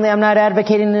one's family. I'm not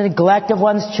advocating the neglect of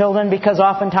one's children, because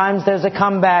oftentimes there's a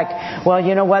comeback. Well,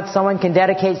 you know what? Someone can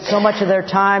dedicate so much of their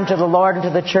time to the Lord and to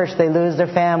the church, they lose their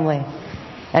family.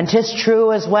 And 'tis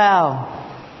true as well.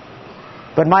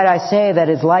 But might I say that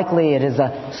it's likely it is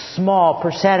a small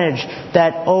percentage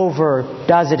that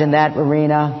overdoes it in that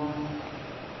arena.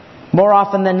 More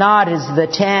often than not, it is the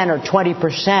 10 or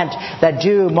 20% that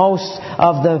do most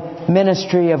of the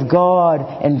ministry of God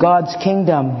and God's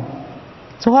kingdom.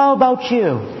 So how about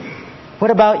you?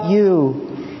 What about you?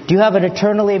 Do you have an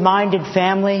eternally minded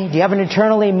family? Do you have an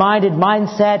eternally minded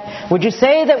mindset? Would you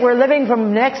say that we're living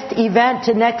from next event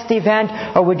to next event?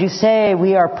 Or would you say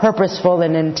we are purposeful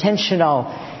and intentional?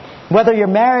 Whether you're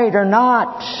married or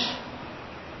not,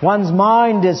 one's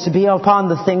mind is to be upon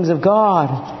the things of God.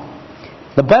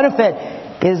 The benefit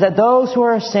is that those who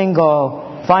are single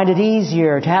find it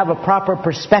easier to have a proper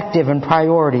perspective and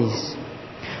priorities.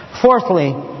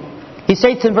 Fourthly, he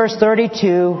states in verse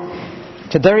 32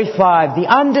 to 35, the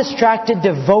undistracted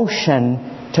devotion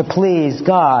to please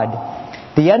God.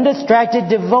 The undistracted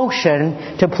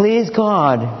devotion to please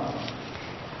God.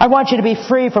 I want you to be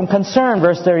free from concern,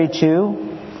 verse 32.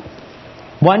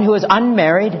 One who is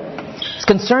unmarried is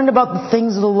concerned about the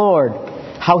things of the Lord,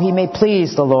 how he may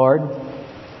please the Lord.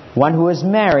 One who is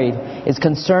married is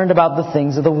concerned about the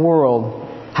things of the world,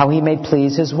 how he may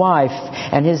please his wife,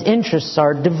 and his interests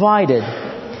are divided.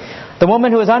 The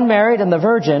woman who is unmarried and the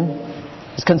virgin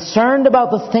is concerned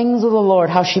about the things of the Lord,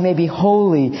 how she may be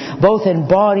holy, both in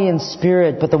body and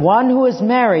spirit. But the one who is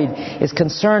married is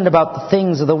concerned about the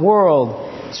things of the world,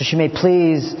 so she may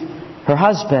please her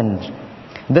husband.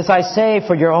 This I say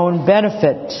for your own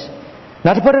benefit,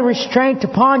 not to put a restraint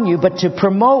upon you, but to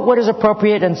promote what is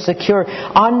appropriate and secure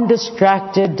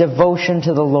undistracted devotion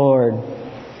to the Lord.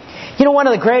 You know, one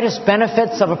of the greatest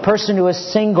benefits of a person who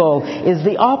is single is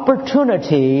the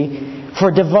opportunity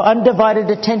for undivided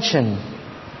attention.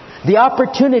 The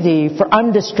opportunity for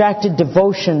undistracted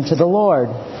devotion to the Lord.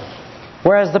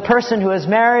 Whereas the person who is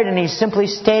married and he's simply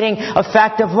stating a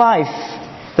fact of life,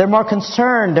 they're more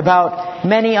concerned about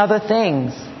many other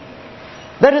things.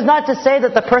 That is not to say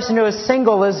that the person who is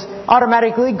single is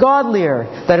automatically godlier.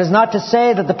 That is not to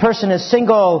say that the person is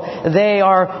single, they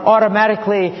are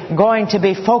automatically going to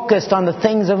be focused on the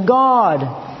things of God.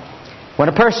 When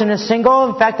a person is single,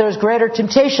 in fact, there's greater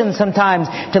temptation sometimes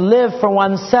to live for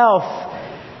oneself,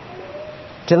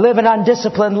 to live an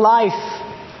undisciplined life,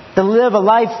 to live a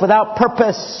life without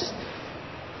purpose,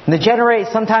 And they generate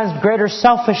sometimes greater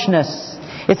selfishness.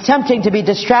 It's tempting to be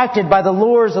distracted by the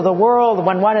lures of the world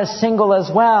when one is single as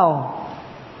well.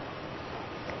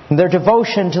 And their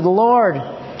devotion to the Lord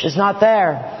is not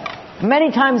there.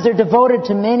 Many times they're devoted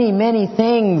to many, many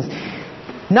things,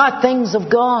 not things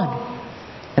of God.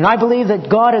 And I believe that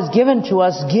God has given to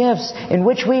us gifts in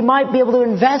which we might be able to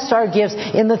invest our gifts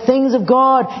in the things of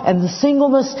God. And the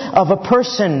singleness of a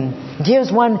person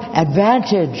gives one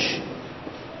advantage.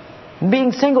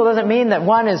 Being single doesn't mean that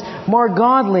one is more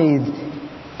godly.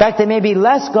 In fact, they may be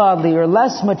less godly or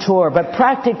less mature. But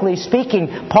practically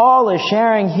speaking, Paul is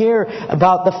sharing here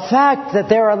about the fact that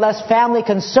there are less family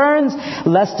concerns,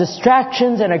 less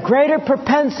distractions, and a greater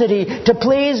propensity to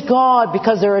please God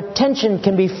because their attention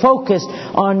can be focused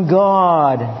on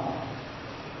God.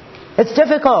 It's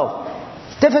difficult.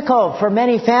 It's difficult for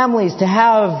many families to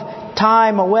have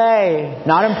time away.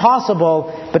 Not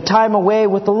impossible, but time away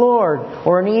with the Lord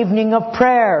or an evening of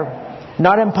prayer.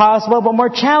 Not impossible, but more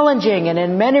challenging, and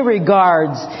in many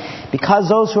regards, because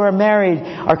those who are married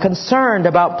are concerned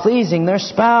about pleasing their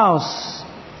spouse.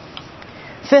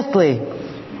 Fifthly,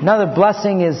 another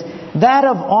blessing is that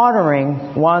of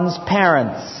honoring one's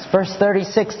parents. Verse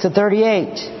 36 to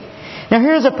 38. Now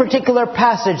here's a particular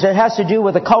passage that has to do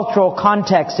with a cultural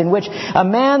context in which a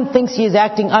man thinks he is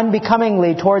acting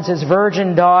unbecomingly towards his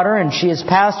virgin daughter, and she is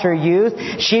past her youth.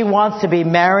 She wants to be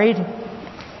married.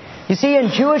 You see, in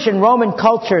Jewish and Roman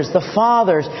cultures, the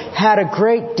fathers had a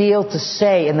great deal to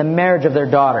say in the marriage of their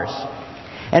daughters.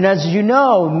 And as you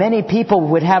know, many people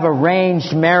would have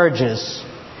arranged marriages.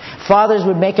 Fathers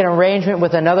would make an arrangement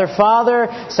with another father,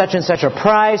 such and such a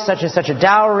price, such and such a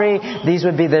dowry. These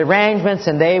would be the arrangements,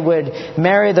 and they would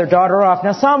marry their daughter off.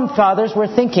 Now, some fathers were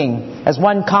thinking, as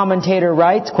one commentator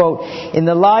writes, quote, in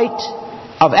the light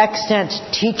of extant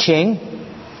teaching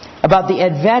about the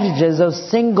advantages of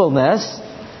singleness,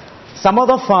 some of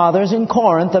the fathers in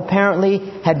Corinth apparently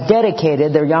had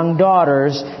dedicated their young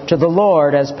daughters to the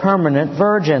Lord as permanent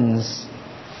virgins.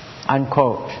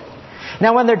 Unquote.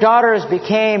 Now, when their daughters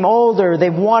became older, they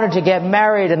wanted to get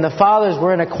married, and the fathers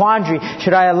were in a quandary.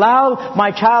 Should I allow my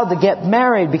child to get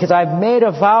married because I've made a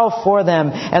vow for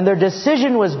them? And their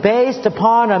decision was based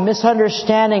upon a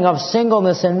misunderstanding of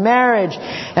singleness and marriage.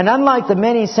 And unlike the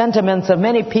many sentiments of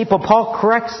many people, Paul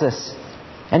corrects this.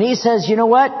 And he says, you know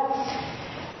what?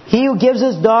 He who gives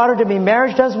his daughter to be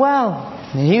married does well.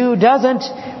 And he who doesn't,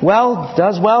 well,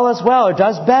 does well as well, or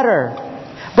does better.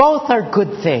 Both are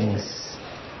good things.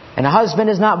 And a husband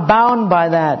is not bound by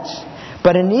that.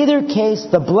 But in either case,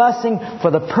 the blessing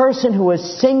for the person who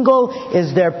is single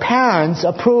is their parents'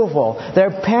 approval,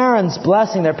 their parents'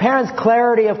 blessing, their parents'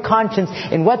 clarity of conscience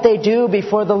in what they do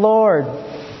before the Lord.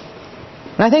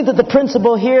 And I think that the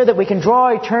principle here that we can draw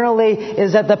eternally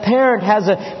is that the parent has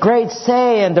a great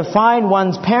say, and to find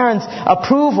one's parents'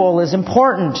 approval is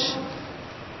important.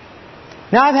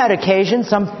 Now, I've had occasion,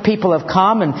 some people have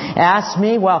come and asked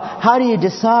me, well, how do you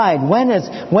decide? When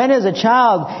is a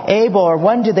child able, or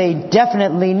when do they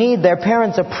definitely need their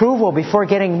parents' approval before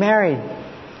getting married?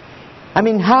 I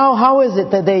mean, how is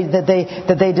it that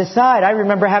they decide? I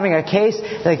remember having a case,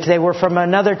 like they were from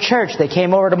another church. They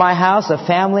came over to my house, a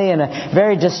family in a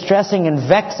very distressing and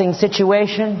vexing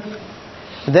situation.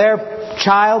 Their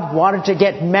child wanted to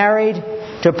get married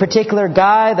to a particular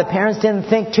guy. The parents didn't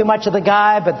think too much of the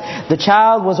guy, but the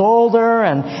child was older,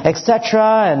 and etc.,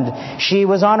 and she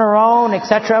was on her own,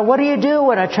 etc. What do you do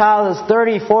when a child is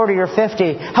 30, 40, or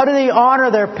 50? How do they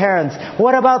honor their parents?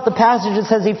 What about the passage that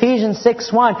says Ephesians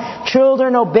 6:1,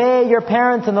 children, obey your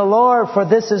parents in the Lord, for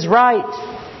this is right?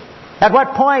 At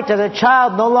what point is a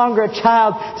child no longer a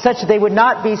child such that they would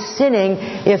not be sinning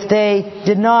if they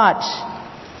did not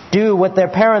do what their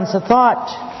parents had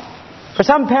thought? For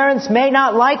some parents may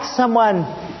not like someone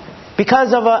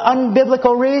because of an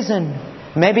unbiblical reason.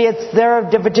 Maybe they're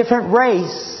of a different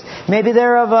race. Maybe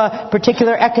they're of a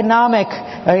particular economic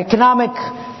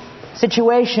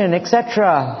situation,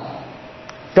 etc.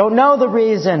 Don't know the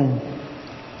reason.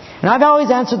 And I've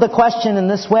always answered the question in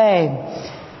this way,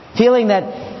 feeling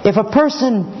that if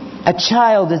a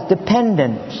child is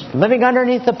dependent, living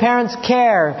underneath the parents'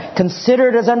 care,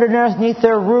 considered as underneath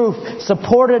their roof,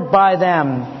 supported by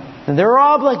them, they're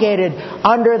obligated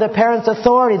under the parents'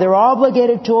 authority. They're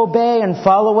obligated to obey and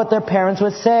follow what their parents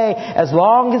would say, as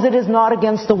long as it is not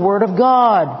against the Word of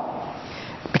God.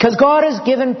 Because God has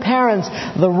given parents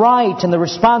the right and the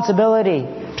responsibility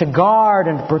to guard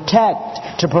and to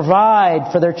protect, to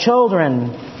provide for their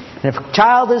children. And if a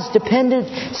child is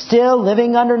dependent, still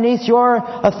living underneath your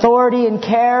authority and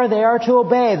care, they are to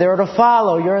obey. They are to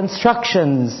follow your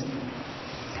instructions.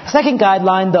 Second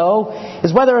guideline, though,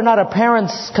 is whether or not a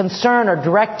parent's concern or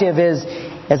directive is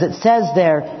as it says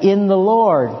there, in the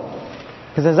Lord.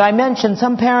 Because as I mentioned,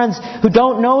 some parents who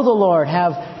don't know the Lord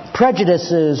have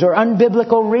prejudices or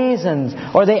unbiblical reasons,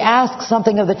 or they ask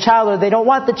something of the child, or they don't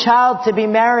want the child to be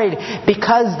married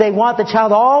because they want the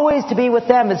child always to be with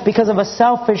them. It's because of a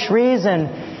selfish reason.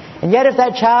 And yet if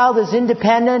that child is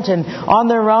independent and on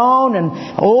their own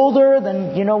and older,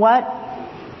 then you know what?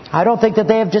 I don't think that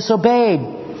they have disobeyed.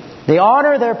 They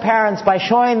honor their parents by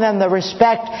showing them the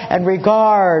respect and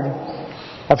regard,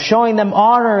 of showing them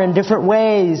honor in different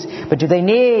ways. But do they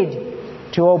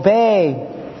need to obey?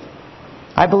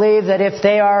 I believe that if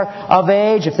they are of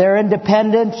age, if they're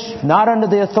independent, not under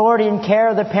the authority and care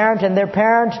of the parent, and their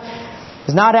parent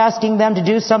is not asking them to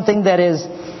do something that is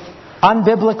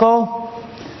unbiblical,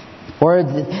 or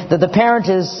that the parent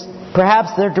is,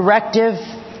 perhaps their directive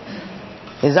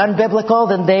is unbiblical,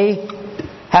 then they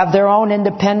have their own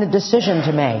independent decision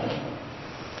to make.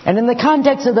 And in the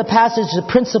context of the passage, the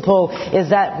principle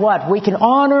is that what? We can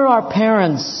honor our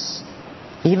parents,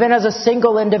 even as a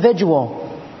single individual.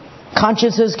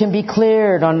 Consciences can be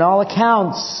cleared on all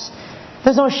accounts.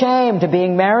 There's no shame to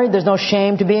being married. There's no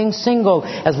shame to being single,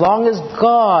 as long as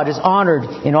God is honored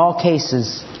in all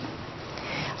cases.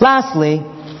 Lastly,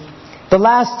 the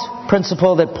last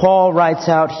principle that Paul writes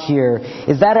out here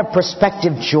is that of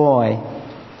prospective joy.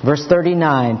 Verse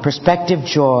 39, prospective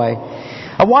joy.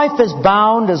 A wife is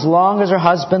bound as long as her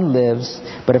husband lives,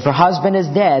 but if her husband is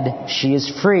dead, she is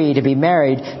free to be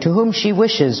married to whom she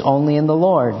wishes, only in the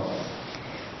Lord.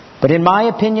 But in my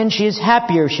opinion, she is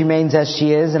happier if she remains as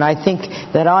she is, and I think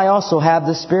that I also have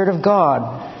the Spirit of God.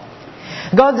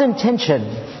 God's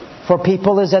intention for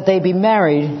people is that they be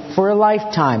married for a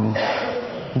lifetime.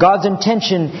 God's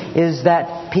intention is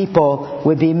that people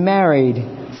would be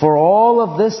married for all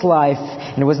of this life,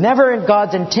 and it was never in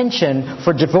God's intention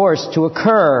for divorce to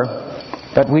occur.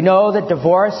 But we know that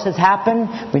divorce has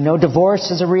happened. We know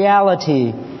divorce is a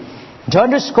reality. To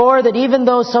underscore that even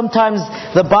though sometimes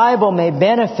the Bible may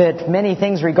benefit many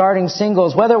things regarding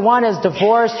singles, whether one is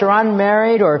divorced or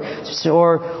unmarried or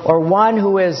one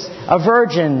who is a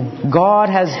virgin, God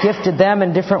has gifted them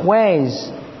in different ways.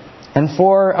 And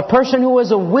for a person who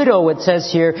is a widow, it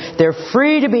says here, they're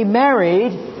free to be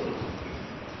married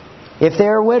if they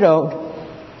are widowed,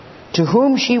 to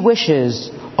whom she wishes,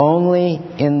 only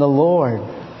in the Lord.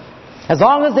 As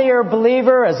long as they are a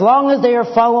believer, as long as they are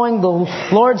following the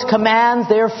Lord's commands,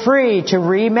 they are free to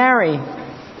remarry.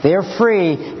 They are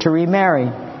free to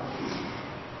remarry.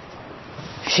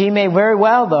 She may very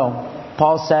well, though,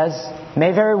 Paul says,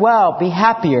 may very well be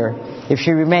happier if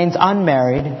she remains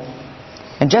unmarried.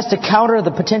 And just to counter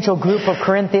the potential group of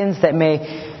Corinthians that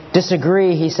may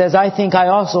disagree, he says, I think I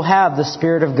also have the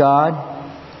Spirit of God.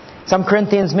 Some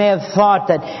Corinthians may have thought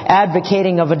that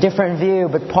advocating of a different view,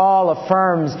 but Paul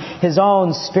affirms his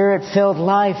own Spirit-filled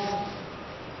life.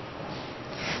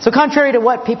 So contrary to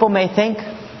what people may think,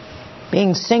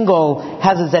 being single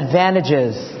has its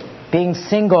advantages. Being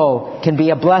single can be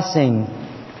a blessing.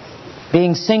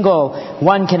 Being single,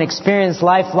 one can experience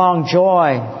lifelong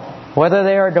joy. Whether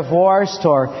they are divorced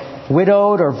or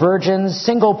widowed or virgins,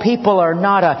 single people are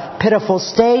not a pitiful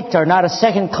state, are not a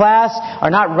second class, are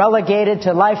not relegated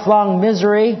to lifelong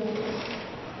misery.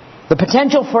 The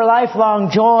potential for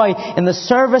lifelong joy in the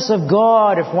service of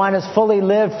God, if one has fully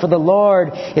lived for the Lord,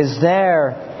 is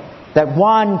there. That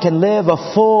one can live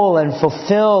a full and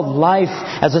fulfilled life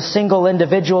as a single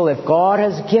individual if God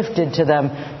has gifted to them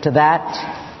to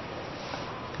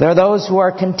that. There are those who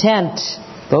are content,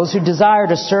 those who desire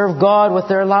to serve God with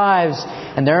their lives.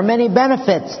 And there are many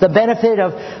benefits. The benefit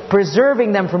of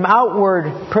preserving them from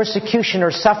outward persecution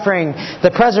or suffering.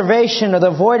 The preservation or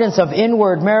the avoidance of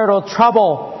inward marital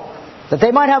trouble. That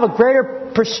they might have a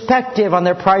greater perspective on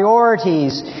their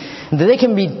priorities. That they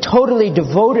can be totally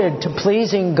devoted to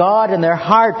pleasing God in their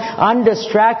heart,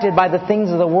 undistracted by the things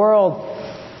of the world.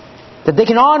 That they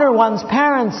can honor one's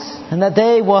parents and that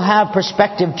they will have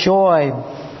prospective joy.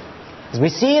 As we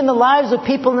see in the lives of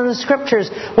people in the Scriptures,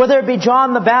 whether it be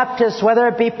John the Baptist, whether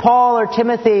it be Paul or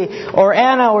Timothy or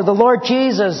Anna or the Lord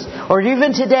Jesus, or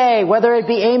even today, whether it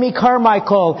be Amy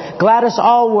Carmichael, Gladys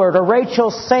Allward, or Rachel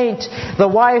Saint, the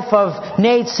wife of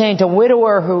Nate Saint, a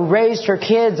widower who raised her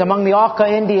kids among the Auca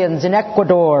Indians in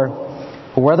Ecuador,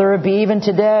 or whether it be even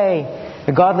today,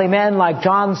 the godly men like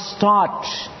John Stott.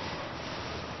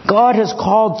 God has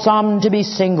called some to be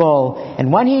single.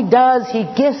 And when He does,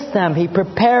 He gifts them, He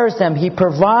prepares them, He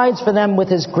provides for them with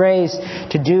His grace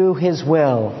to do His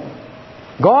will.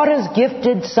 God has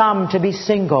gifted some to be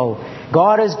single.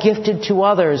 God has gifted to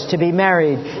others to be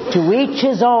married. To each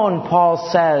his own, Paul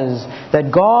says,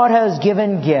 that God has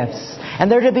given gifts.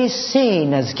 And they're to be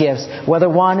seen as gifts, whether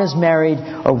one is married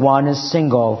or one is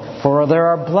single. For there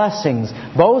are blessings,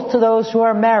 both to those who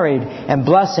are married and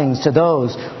blessings to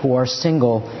those who are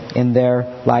single in their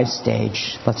life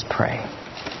stage. Let's pray.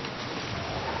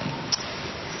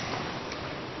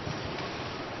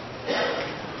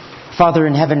 Father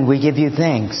in heaven, we give you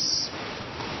thanks.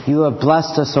 You have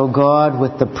blessed us, O God,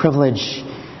 with the privilege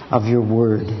of your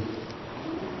word.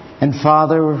 And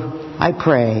Father, I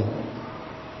pray,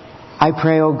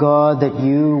 O God, that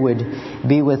you would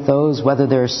be with those, whether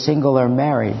they're single or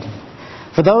married.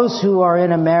 For those who are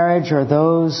in a marriage or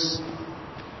those,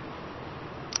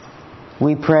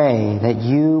 we pray that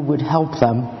you would help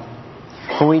them.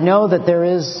 For we know that there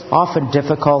is often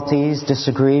difficulties,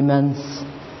 disagreements,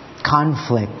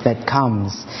 conflict that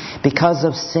comes because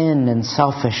of sin and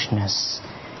selfishness.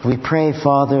 We pray,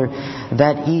 Father,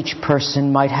 that each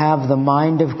person might have the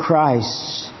mind of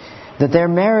Christ, that their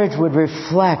marriage would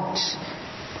reflect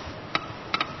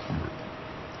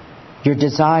your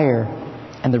desire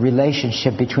and the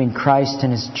relationship between Christ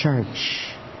and His church.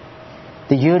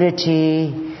 The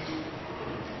unity,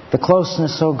 the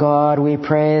closeness, O God, we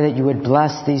pray that you would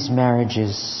bless these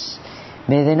marriages.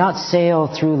 May they not sail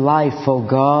through life, O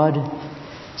God,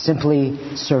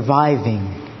 simply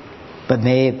surviving, but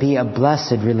may it be a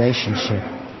blessed relationship.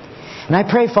 And I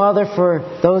pray, Father,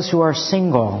 for those who are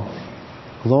single.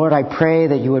 Lord, I pray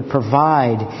that you would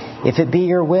provide, if it be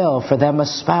your will, for them a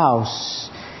spouse.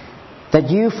 That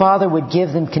you, Father, would give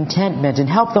them contentment and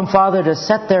help them, Father, to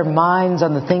set their minds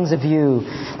on the things of you.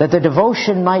 That their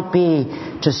devotion might be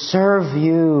to serve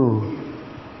you.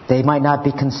 They might not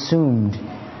be consumed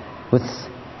with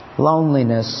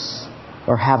loneliness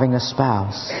or having a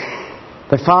spouse.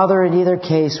 But Father, in either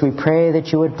case, we pray that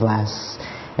you would bless.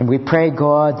 And we pray,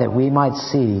 God, that we might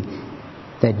see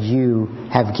that you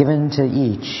have given to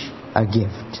each a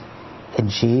gift. In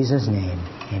Jesus' name,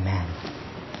 amen.